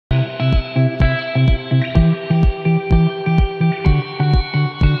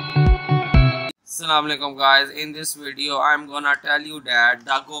Assalamualaikum guys. In this video I'm gonna tell you that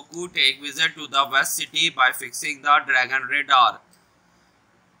the Goku take visit to the West City by fixing the Dragon Radar.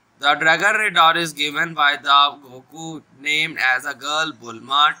 The Dragon Radar is given by the Goku named as a girl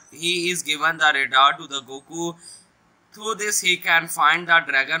Bulma. He is given the radar to the Goku. Through this he can find the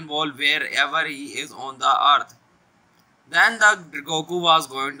Dragon Ball wherever he is on the earth. Then the Goku was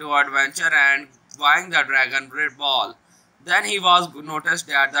going to adventure and buying the Dragon Ball. Then he was noticed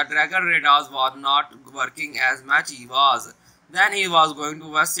that the Dragon Radar was not working as much he was. Then he was going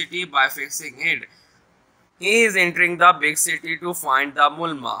to West City by fixing it. He is entering the big city to find the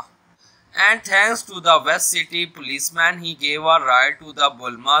Bulma. And thanks to the West City policeman, he gave a ride to the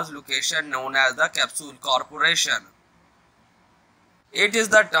Bulma's location known as the Capsule Corporation. It is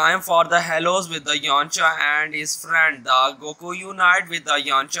the time for the hellos with the Yamcha and his friend. The Goku unite with the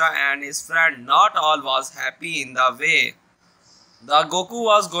Yamcha and his friend. Not all was happy in the way. The Goku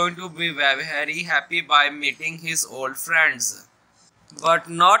was going to be very happy by meeting his old friends. But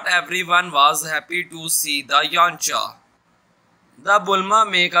not everyone was happy to see the Yamcha. The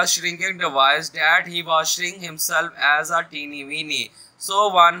Bulma make a shrinking device that he was shrink himself as a teeny weeny. So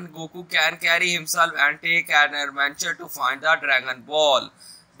one Goku can carry himself and take an adventure to find the Dragon Ball.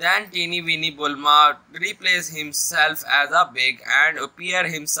 Then teeny weeny Bulma replace himself as a big and appear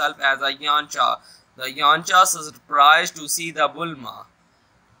himself as a Yamcha. The Yamcha surprised to see the Bulma.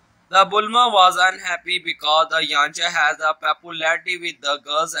 The Bulma was unhappy because the Yamcha has a popularity with the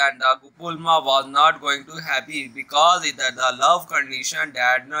girls and the Bulma was not going to happy because it is the love condition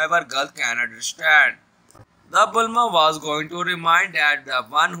that never girl can understand. The Bulma was going to remind that the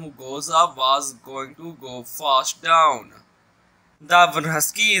one who goes up was going to go fast down. The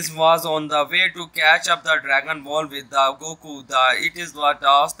Husky was on the way to catch up the Dragon Ball with the Goku. It is the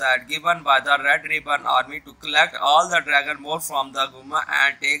task that given by the Red Ribbon Army to collect all the Dragon Ball from the Guma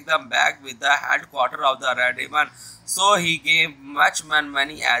and take them back with the headquarters of the Red Ribbon. So he gave much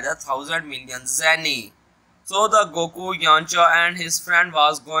money as 1,000 million zenny. So the Goku, Yamcha and his friend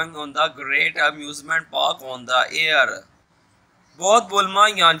was going on the great amusement park on the air. Both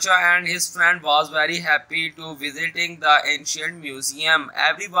Bulma, Yamcha and his friend was very happy to visiting the ancient museum.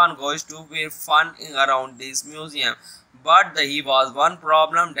 Everyone goes to be fun around this museum. But he was one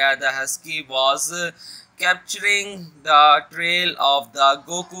problem that the Husky was capturing the trail of the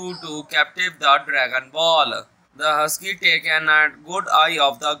Goku to captive the Dragon Ball. The Husky taken a good eye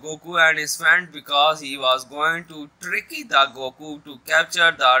of the Goku and his friend because he was going to tricky the Goku to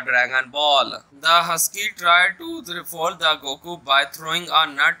capture the Dragon Ball. The Husky tried to fool the Goku by throwing a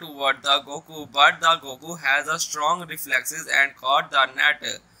net toward the Goku, but the Goku has a strong reflexes and caught the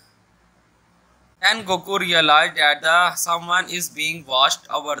net. Then Goku realized that someone is being watched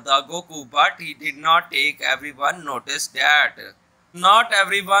over the Goku, but he did not take everyone noticed that. Not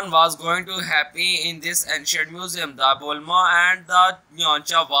everyone was going to happy in this ancient museum. The Bulma and the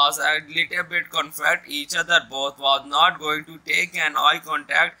Yamcha was a little bit conflict each other. Both was not going to take an eye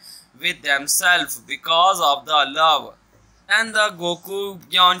contact with themselves because of the love. And the Goku,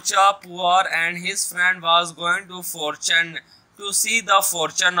 Yamcha, poor and his friend was going to fortune to see the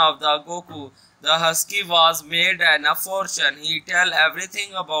fortune of the Goku. The Husky was made a fortune. He tell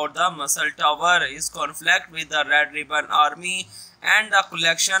everything about the muscle tower, his conflict with the Red Ribbon Army and the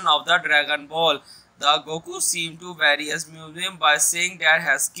collection of the Dragon Ball. The Goku seemed to various museum by saying that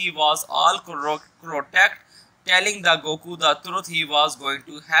Husky was all correct, telling the Goku the truth. He was going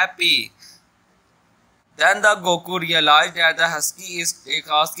to happy. Then the Goku realized that the Husky is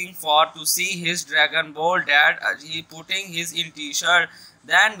asking for to see his Dragon Ball that he putting his in t-shirt.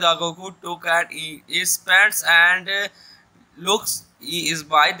 Then the Goku took at his pants and looks he is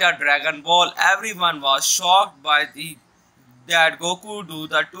by the Dragon Ball. Everyone was shocked by that Goku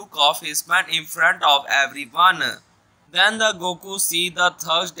took off his pants in front of everyone. Then the Goku see the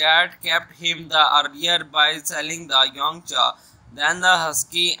thugs that kept him the earlier by selling the Yamcha. Then the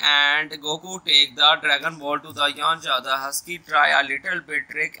Husky and Goku take the Dragon Ball to the Yamcha. The Husky try a little bit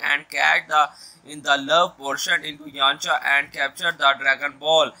trick and catch in the love portion into Yamcha and capture the Dragon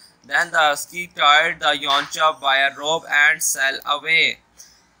Ball. Then the Husky tied the Yamcha by a rope and sail away.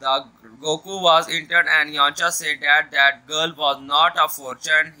 The Goku was entered and Yamcha said that girl was not a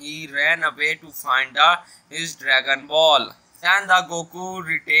fortune. He ran away to find his Dragon Ball. Then the Goku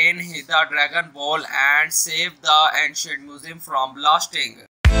retained the Dragon Ball and saved the ancient museum from blasting.